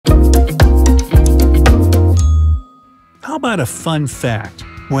how about a fun fact?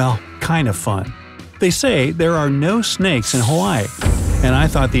 Well, kind of fun. They say there are no snakes in Hawaii, and I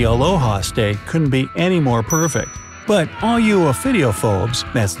thought the aloha steak couldn't be any more perfect. But all you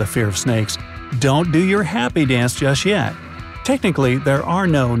ophidiophobes, that's the fear of snakes, don't do your happy dance just yet. Technically, there are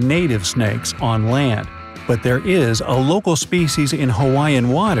no native snakes on land, but there is a local species in Hawaiian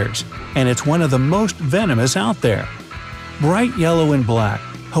waters, and it's one of the most venomous out there. Bright yellow and black,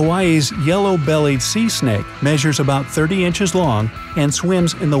 Hawaii's yellow-bellied sea snake measures about 30 inches long and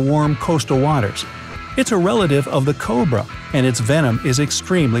swims in the warm coastal waters. It's a relative of the cobra, and its venom is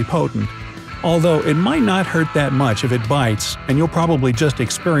extremely potent. Although it might not hurt that much if it bites, and you'll probably just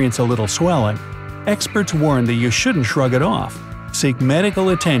experience a little swelling, experts warn that you shouldn't shrug it off. Seek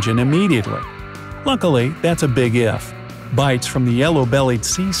medical attention immediately. Luckily, that's a big if. Bites from the yellow-bellied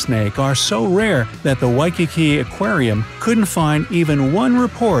sea snake are so rare that the Waikiki Aquarium couldn't find even one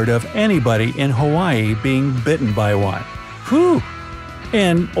report of anybody in Hawaii being bitten by one. Whew!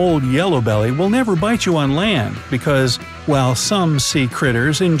 And old yellow-belly will never bite you on land because, while some sea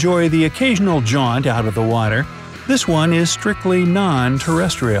critters enjoy the occasional jaunt out of the water, this one is strictly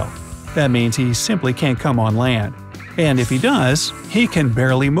non-terrestrial. That means he simply can't come on land. And if he does, he can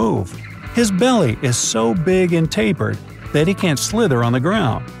barely move. His belly is so big and tapered that he can't slither on the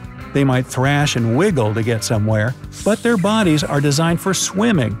ground. They might thrash and wiggle to get somewhere, but their bodies are designed for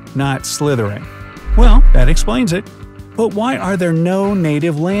swimming, not slithering. Well, that explains it. But why are there no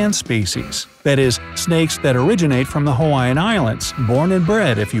native land species? That is, snakes that originate from the Hawaiian Islands, born and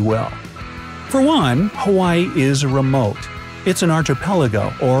bred, if you will. For one, Hawaii is remote. It's an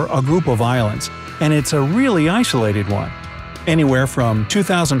archipelago, or a group of islands, and it's a really isolated one. Anywhere from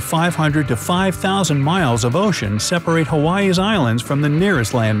 2,500 to 5,000 miles of ocean separate Hawaii's islands from the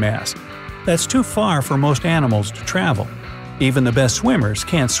nearest landmass. That's too far for most animals to travel. Even the best swimmers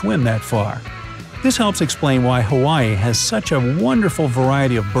can't swim that far. This helps explain why Hawaii has such a wonderful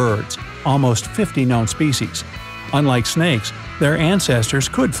variety of birds, almost 50 known species. Unlike snakes, their ancestors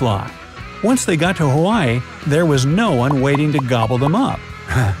could fly. Once they got to Hawaii, there was no one waiting to gobble them up.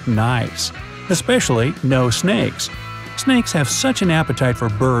 Nice. Especially no snakes. Snakes have such an appetite for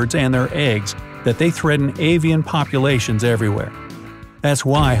birds and their eggs that they threaten avian populations everywhere. That's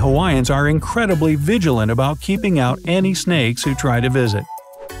why Hawaiians are incredibly vigilant about keeping out any snakes who try to visit.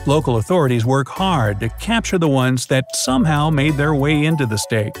 Local authorities work hard to capture the ones that somehow made their way into the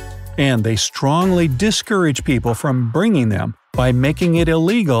state, and they strongly discourage people from bringing them by making it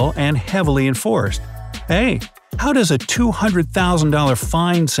illegal and heavily enforced. Hey, how does a $200,000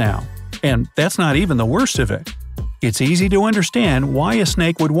 fine sound? And that's not even the worst of it. It's easy to understand why a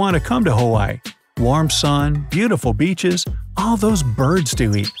snake would want to come to Hawaii. Warm sun, beautiful beaches, all those birds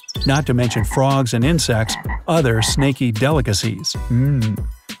to eat, not to mention frogs and insects, other snaky delicacies.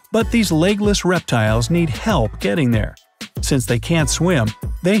 But these legless reptiles need help getting there. Since they can't swim,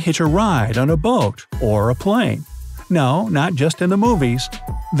 they hitch a ride on a boat or a plane. No, not just in the movies.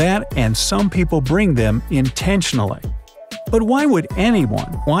 That and some people bring them intentionally. But why would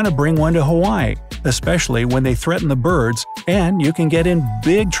anyone want to bring one to Hawaii, especially when they threaten the birds and you can get in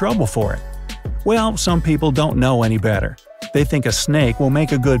big trouble for it? Well, some people don't know any better. They think a snake will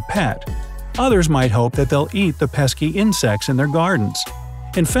make a good pet. Others might hope that they'll eat the pesky insects in their gardens.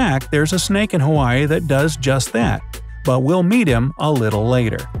 In fact, there's a snake in Hawaii that does just that, but we'll meet him a little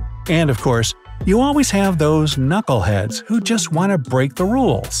later. And of course, you always have those knuckleheads who just want to break the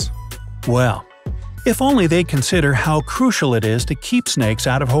rules. Well, if only they'd consider how crucial it is to keep snakes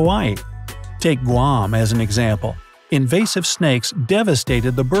out of Hawaii. Take Guam as an example. Invasive snakes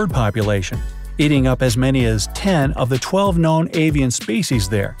devastated the bird population, eating up as many as 10 of the 12 known avian species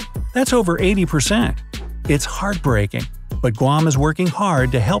there. That's over 80%. It's heartbreaking, but Guam is working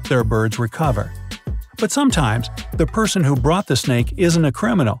hard to help their birds recover. But sometimes, the person who brought the snake isn't a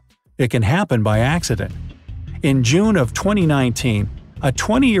criminal. It can happen by accident. In June of 2019, a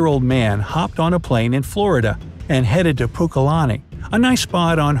 20-year-old man hopped on a plane in Florida and headed to Pukalani, a nice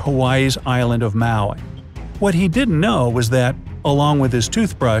spot on Hawaii's island of Maui. What he didn't know was that, along with his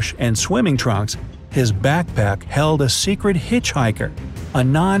toothbrush and swimming trunks, his backpack held a secret hitchhiker, a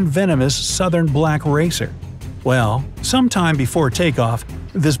non-venomous southern black racer. Well, sometime before takeoff,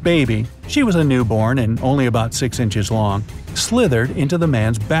 this baby, she was a newborn and only about 6 inches long, slithered into the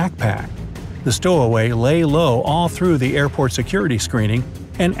man's backpack. The stowaway lay low all through the airport security screening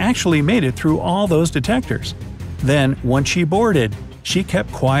and actually made it through all those detectors. Then, once she boarded, she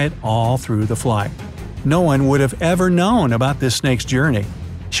kept quiet all through the flight. No one would have ever known about this snake's journey.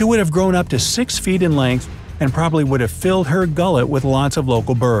 She would have grown up to 6 feet in length and probably would have filled her gullet with lots of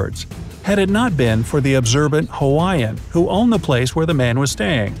local birds, had it not been for the observant Hawaiian who owned the place where the man was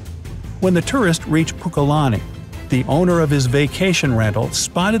staying. When the tourist reached Pukalani, The owner of his vacation rental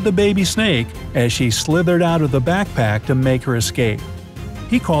spotted the baby snake as she slithered out of the backpack to make her escape.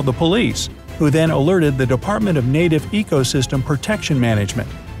 He called the police, who then alerted the Department of Native Ecosystem Protection Management.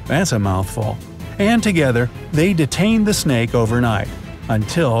 That's a mouthful. And together, they detained the snake overnight,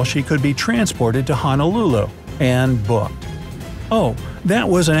 until she could be transported to Honolulu and booked. Oh, that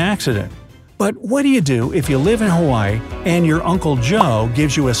was an accident. But what do you do if you live in Hawaii and your Uncle Joe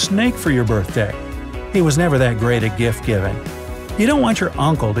gives you a snake for your birthday? He was never that great at gift giving. You don't want your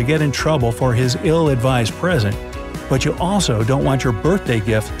uncle to get in trouble for his ill-advised present, but you also don't want your birthday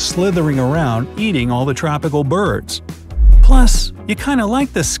gift slithering around eating all the tropical birds. Plus, you kinda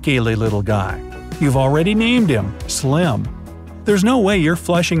like the scaly little guy. You've already named him Slim. There's no way you're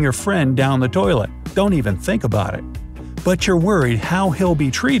flushing your friend down the toilet, don't even think about it. But you're worried how he'll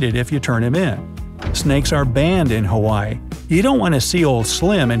be treated if you turn him in. Snakes are banned in Hawaii. You don't want to see old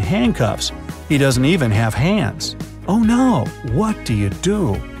Slim in handcuffs. He doesn't even have hands. Oh no, what do you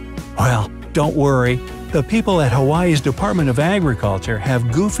do? Well, don't worry. The people at Hawaii's Department of Agriculture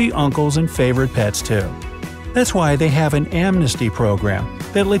have goofy uncles and favorite pets too. That's why they have an amnesty program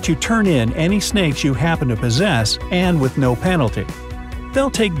that lets you turn in any snakes you happen to possess and with no penalty. They'll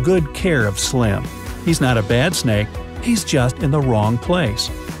take good care of Slim. He's not a bad snake, he's just in the wrong place.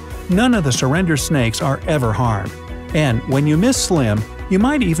 None of the surrender snakes are ever harmed. And when you miss Slim, you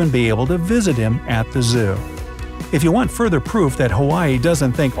might even be able to visit him at the zoo. If you want further proof that Hawaii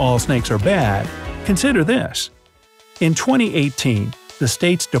doesn't think all snakes are bad, consider this. In 2018, the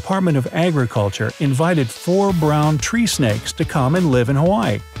state's Department of Agriculture invited 4 brown tree snakes to come and live in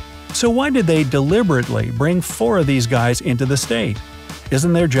Hawaii. So why did they deliberately bring 4 of these guys into the state?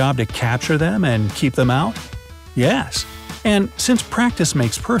 Isn't their job to capture them and keep them out? Yes. And since practice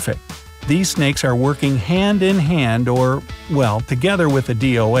makes perfect, these snakes are working hand in hand or, well, together with the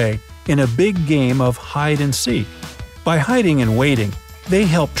DOA in a big game of hide and seek. By hiding and waiting, they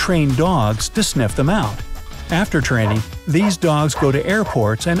help train dogs to sniff them out. After training, these dogs go to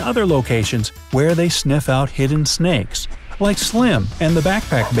airports and other locations where they sniff out hidden snakes, like Slim and the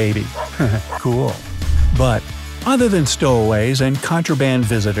backpack baby. Cool. But other than stowaways and contraband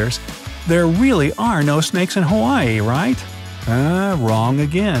visitors, there really are no snakes in Hawaii, right? Wrong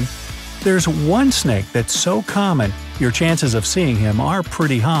again. There's one snake that's so common, your chances of seeing him are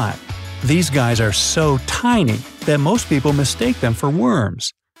pretty high. These guys are so tiny that most people mistake them for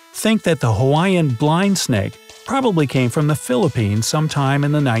worms. Think that the Hawaiian blind snake probably came from the Philippines sometime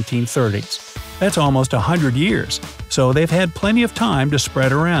in the 1930s. That's almost 100 years, so they've had plenty of time to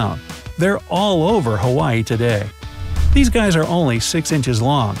spread around. They're all over Hawaii today. These guys are only 6 inches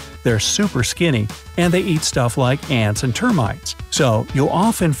long, they're super skinny, and they eat stuff like ants and termites, so you'll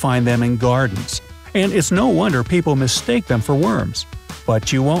often find them in gardens. And it's no wonder people mistake them for worms.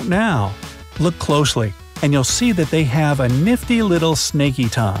 But you won't now. Look closely, and you'll see that they have a nifty little snaky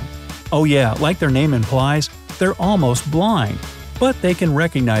tongue. Oh yeah, like their name implies, they're almost blind, but they can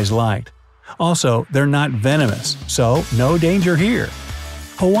recognize light. Also, they're not venomous, so no danger here.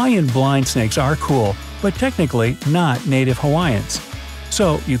 Hawaiian blind snakes are cool, but technically not native Hawaiians.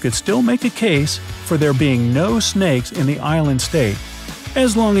 So you could still make a case for there being no snakes in the island state,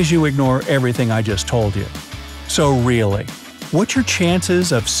 as long as you ignore everything I just told you. So really, what's your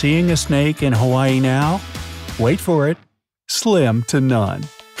chances of seeing a snake in Hawaii now? Wait for it. Slim to none.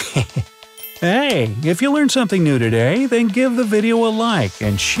 Hey, if you learned something new today, then give the video a like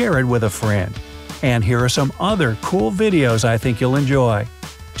and share it with a friend. And here are some other cool videos I think you'll enjoy.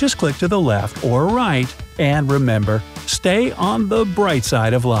 Just click to the left or right, and remember, stay on the bright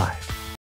side of life.